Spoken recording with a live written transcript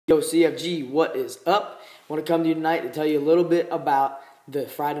Yo, CFG, what is up? I want to come to you tonight to tell you a little bit about the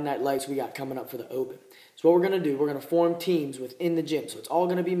Friday Night Lights we got coming up for the Open. So what we're going to do, we're going to form teams within the gym. So it's all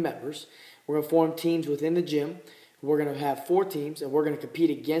going to be members. We're going to form teams within the gym. We're going to have 4 teams, and we're going to compete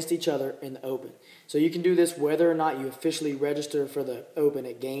against each other in the Open. So you can do this whether or not you officially register for the Open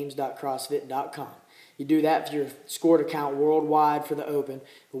at games.crossfit.com. You do that for your scored account worldwide for the Open,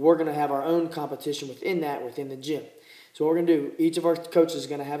 but we're going to have our own competition within that, within the gym. So what we're going to do, each of our coaches is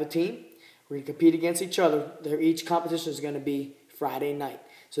going to have a team. We're going to compete against each other. Each competition is going to be Friday night.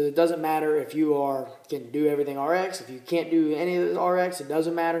 So it doesn't matter if you can do everything RX, if you can't do any of the RX, it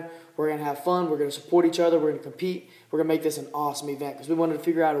doesn't matter. We're going to have fun. We're going to support each other. We're going to compete. We're going to make this an awesome event because we wanted to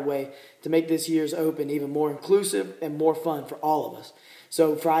figure out a way to make this year's Open even more inclusive and more fun for all of us.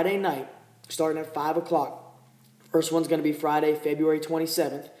 So Friday night, starting at 5 o'clock, first one's going to be Friday, February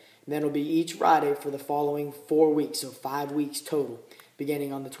 27th. And then it'll be each Friday for the following 4 weeks, so 5 weeks total,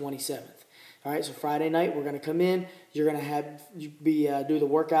 beginning on the 27th. All right, so Friday night, we're going to come in. You're going to do the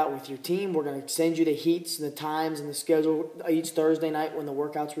workout with your team. We're going to send you the heats and the times and the schedule each Thursday night when the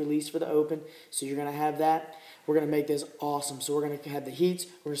workout's released for the Open. So you're going to have that. We're going to make this awesome. So we're going to have the heats.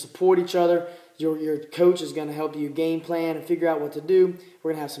 We're going to support each other. Your coach is going to help you game plan and figure out what to do.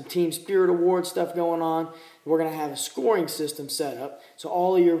 We're going to have some team spirit award stuff going on. We're going to have a scoring system set up. So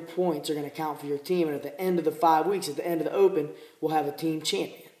all of your points are going to count for your team. And at the end of the 5 weeks, at the end of the Open, we'll have a team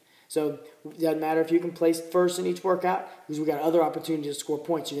champion. So it doesn't matter if you can place first in each workout because we've got other opportunities to score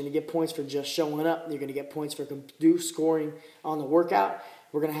points. You're going to get points for just showing up. You're going to get points for scoring on the workout.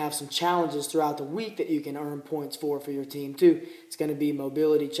 We're going to have some challenges throughout the week that you can earn points for your team too. It's going to be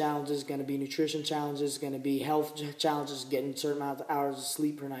mobility challenges, it's going to be nutrition challenges, it's going to be health challenges, getting a certain amount of hours of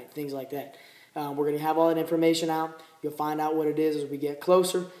sleep per night, things like that. We're going to have all that information out. You'll find out what it is as we get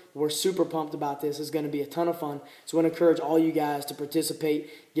closer. We're super pumped about this. It's going to be a ton of fun. So I want to encourage all you guys to participate,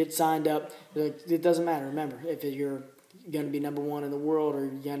 get signed up. It doesn't matter. Remember, if you're going to be number 1 in the world or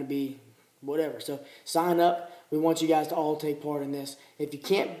you're going to be whatever. So sign up. We want you guys to all take part in this. If you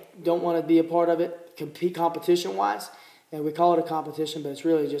don't want to be a part of it, compete competition-wise, and we call it a competition, but it's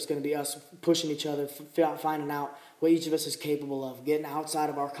really just going to be us pushing each other, finding out what each of us is capable of, getting outside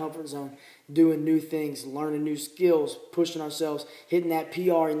of our comfort zone, doing new things, learning new skills, pushing ourselves, hitting that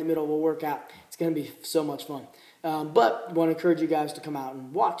PR in the middle of a workout. It's going to be so much fun. But I want to encourage you guys to come out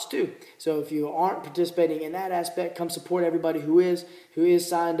and watch too. So if you aren't participating in that aspect, come support everybody who is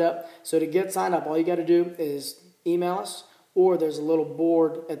signed up. So to get signed up, all you got to do is email us, or there's a little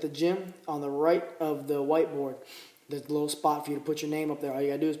board at the gym on the right of the whiteboard. There's a little spot for you to put your name up there. All you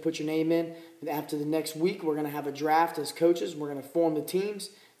got to do is put your name in. And after the next week, we're going to have a draft as coaches. We're going to form the teams.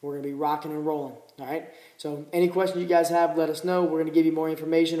 We're going to be rocking and rolling. All right? So any questions you guys have, let us know. We're going to give you more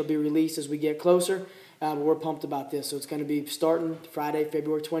information. It'll be released as we get closer. But we're pumped about this. So it's going to be starting Friday,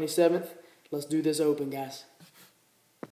 February 27th. Let's do this Open, guys.